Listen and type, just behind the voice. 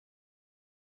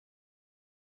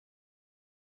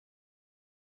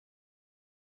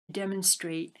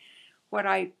demonstrate what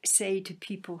I say to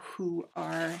people who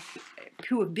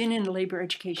have been in labor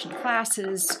education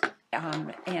classes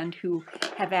and who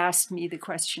have asked me the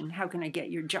question, how can I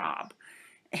get your job?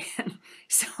 And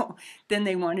so then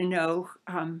they want to know,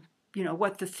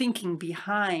 what the thinking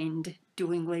behind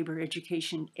doing labor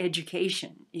education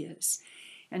is.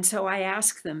 And so I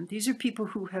ask them, these are people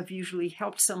who have usually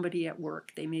helped somebody at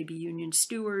work. They may be union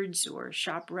stewards or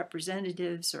shop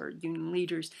representatives or union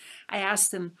leaders. I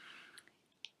ask them,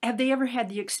 have they ever had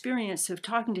the experience of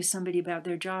talking to somebody about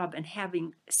their job and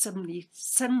having somebody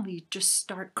suddenly just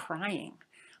start crying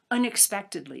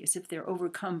unexpectedly, as if they're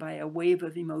overcome by a wave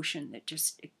of emotion that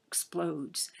just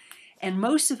explodes? And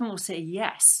most of them will say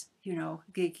yes.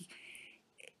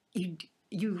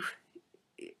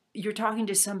 You're talking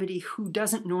to somebody who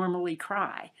doesn't normally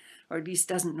cry, or at least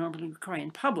doesn't normally cry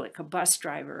in public, a bus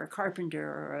driver, a carpenter,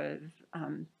 or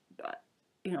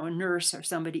a nurse or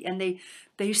somebody, and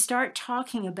they start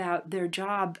talking about their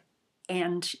job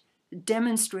and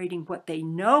demonstrating what they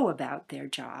know about their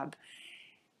job,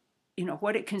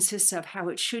 what it consists of, how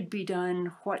it should be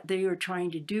done, what they are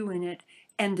trying to do in it,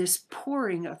 and this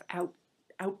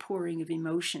outpouring of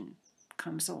emotion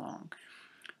comes along.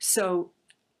 So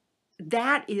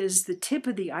that is the tip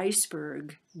of the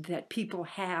iceberg that people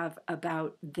have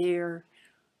about their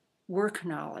work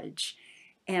knowledge.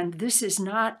 And this is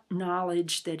not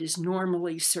knowledge that is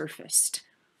normally surfaced.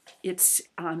 It's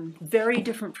very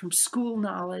different from school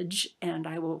knowledge, and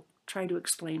I will try to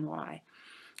explain why.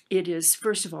 It is,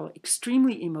 first of all,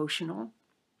 extremely emotional.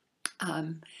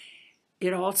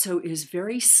 It also is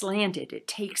very slanted. It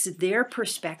takes their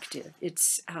perspective. It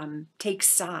takes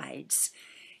sides.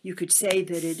 You could say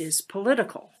that it is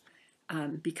political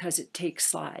because it takes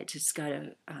sides.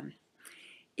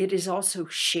 It is also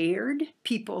shared.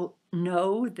 People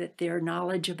know that their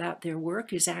knowledge about their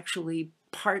work is actually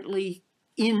partly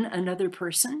in another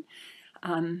person.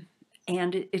 And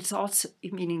it's also,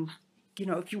 meaning,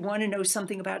 if you want to know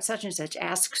something about such and such,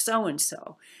 ask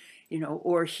so-and-so,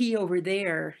 or he over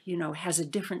there, has a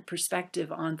different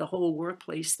perspective on the whole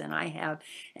workplace than I have.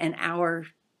 And our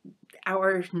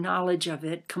knowledge of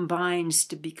it combines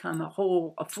to become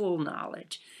a full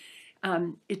knowledge.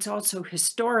 It's also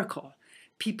historical.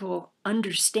 People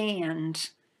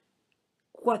understand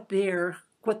what their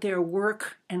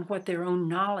work and what their own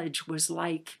knowledge was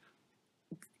like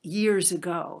years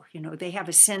ago. They have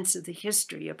a sense of the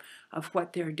history of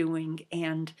what they're doing.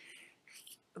 And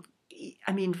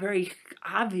I mean, very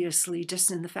obviously,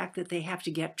 just in the fact that they have to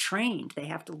get trained, they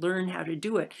have to learn how to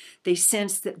do it. They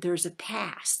sense that there's a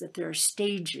path, that there are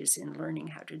stages in learning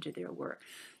how to do their work.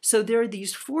 So there are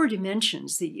these four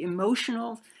dimensions: the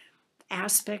emotional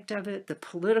aspect of it, the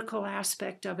political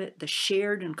aspect of it, the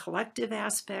shared and collective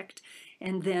aspect,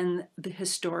 and then the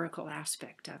historical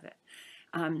aspect of it.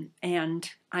 And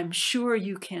I'm sure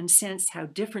you can sense how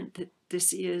different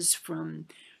this is from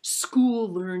school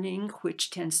learning, which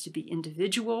tends to be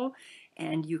individual,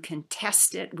 and you can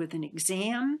test it with an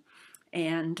exam,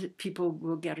 and people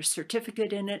will get a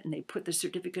certificate in it, and they put the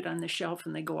certificate on the shelf,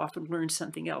 and they go off and learn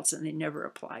something else, and they never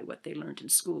apply what they learned in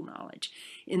school knowledge.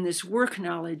 In this work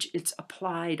knowledge, it's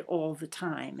applied all the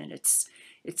time, and it's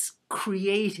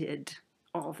created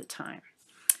all the time.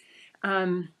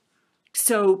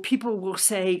 So people will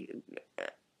say,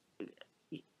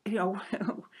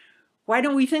 why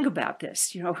don't we think about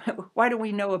this? Why don't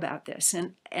we know about this?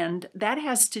 And that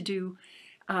has to do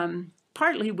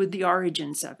partly with the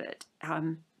origins of it.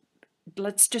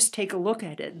 Let's just take a look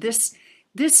at it.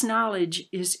 This knowledge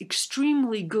is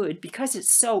extremely good because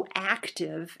it's so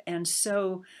active and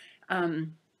so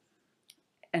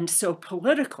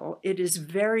political. It is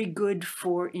very good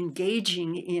for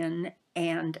engaging in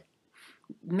and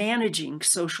managing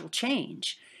social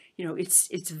change.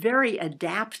 It's very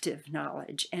adaptive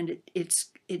knowledge, and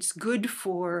it's good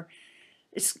for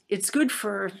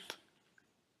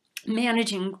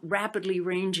managing rapidly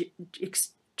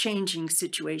changing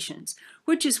situations,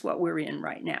 which is what we're in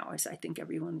right now, as I think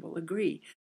everyone will agree.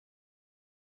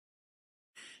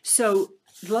 So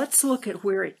let's look at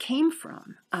where it came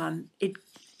from.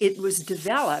 It was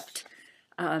developed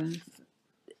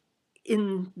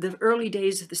in the early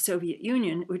days of the Soviet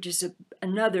Union, which is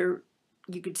another,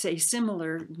 you could say,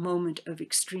 similar moment of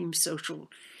extreme social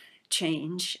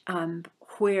change,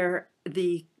 where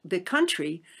the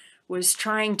country was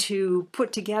trying to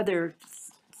put together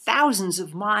thousands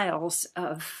of miles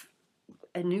of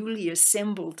a newly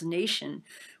assembled nation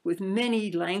with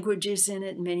many languages in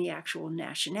it, many actual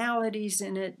nationalities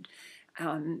in it,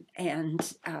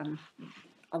 and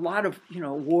a lot of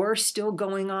war still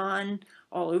going on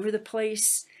all over the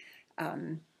place,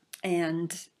 and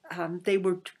they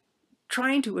were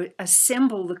trying to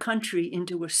assemble the country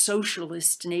into a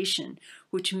socialist nation,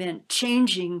 which meant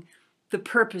changing the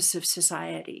purpose of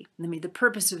society. I mean, the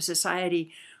purpose of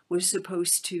society was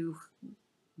supposed to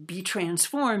be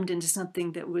transformed into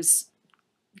something that was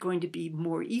going to be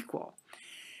more equal,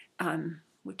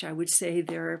 which I would say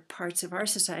there are parts of our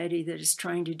society that is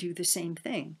trying to do the same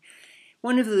thing.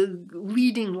 One of the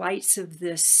leading lights of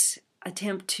this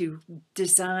attempt to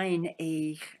design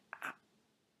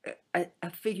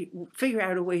figure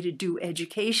out a way to do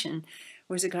education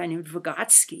was a guy named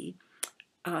Vygotsky,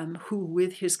 who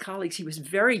with his colleagues, he was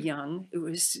very young. It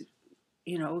was,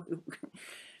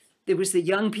 there was the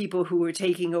young people who were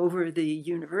taking over the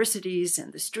universities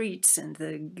and the streets and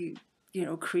the,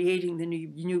 creating the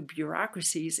new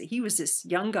bureaucracies. He was this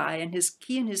young guy, and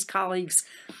he and his colleagues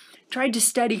tried to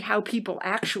study how people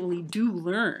actually do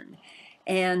learn.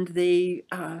 And they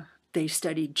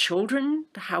studied children,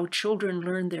 how children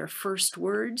learn their first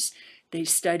words. They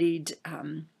studied,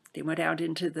 they went out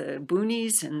into the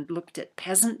boonies and looked at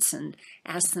peasants and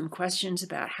asked them questions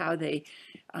about how they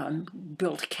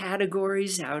built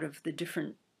categories out of the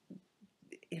different,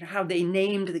 how they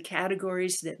named the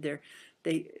categories that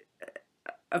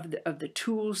of the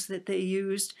tools that they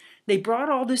used. They brought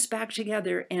all this back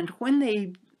together, and when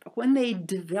they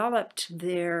developed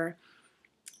their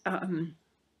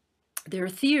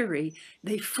theory,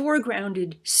 they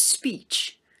foregrounded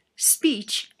speech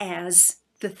as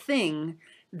the thing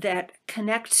that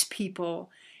connects people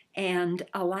and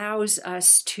allows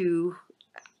us to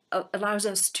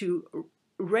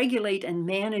regulate and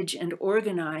manage and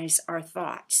organize our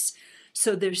thoughts.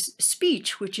 So there's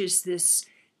speech, which is this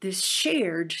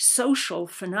shared social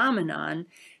phenomenon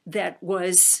that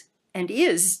was and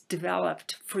is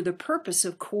developed for the purpose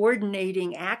of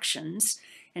coordinating actions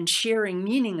and sharing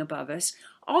meaning above us,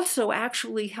 also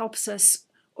actually helps us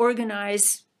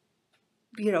organize,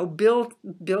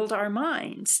 build our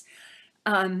minds.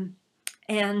 And,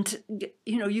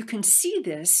 you can see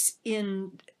this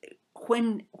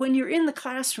when you're in the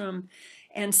classroom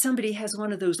and somebody has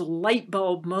one of those light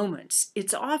bulb moments.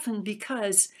 It's often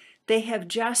because they have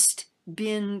just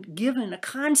been given a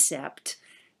concept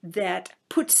that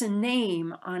puts a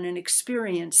name on an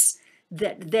experience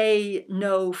that they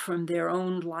know from their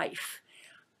own life.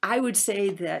 I would say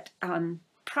that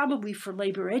probably for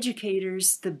labor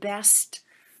educators, the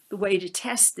way to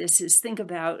test this is think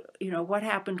about, what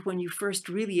happened when you first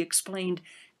really explained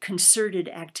concerted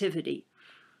activity.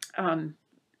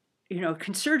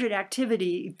 Concerted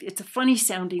activity, it's a funny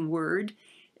sounding word.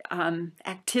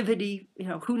 Activity,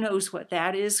 who knows what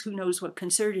that is? Who knows what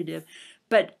concerted is?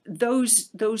 But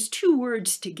those two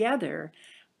words together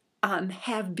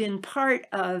have been part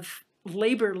of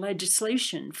labor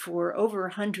legislation for over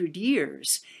 100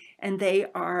 years. And they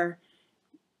are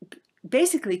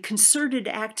basically, concerted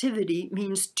activity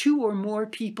means two or more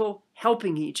people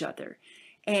helping each other.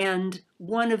 And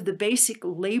one of the basic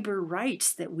labor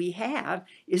rights that we have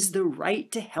is the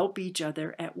right to help each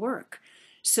other at work.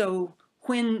 So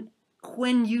when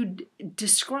you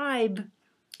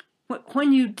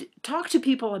talk to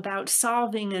people about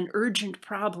solving an urgent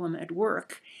problem at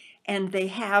work, and they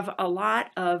have a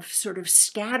lot of sort of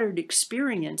scattered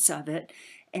experience of it,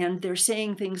 and they're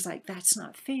saying things like, that's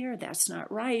not fair, that's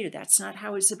not right, or that's not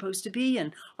how it's supposed to be,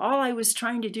 and all I was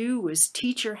trying to do was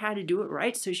teach her how to do it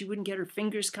right so she wouldn't get her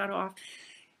fingers cut off.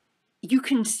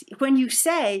 When you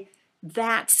say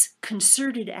that's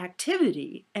concerted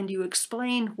activity, and you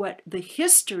explain what the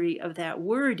history of that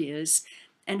word is,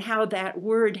 and how that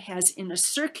word has, in a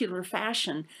circular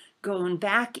fashion, gone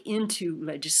back into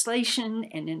legislation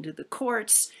and into the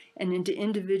courts and into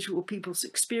individual people's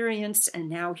experience, and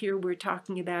now here we're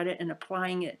talking about it and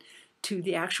applying it to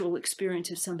the actual experience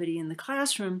of somebody in the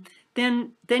classroom,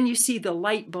 then you see the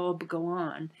light bulb go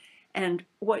on. And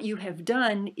what you have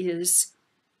done is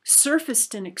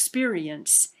surfaced an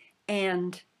experience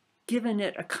and given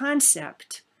it a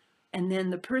concept, and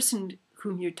then the person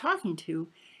whom you're talking to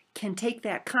can take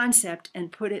that concept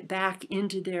and put it back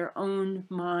into their own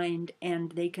mind,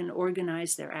 and they can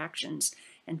organize their actions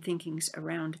and thinkings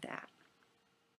around that.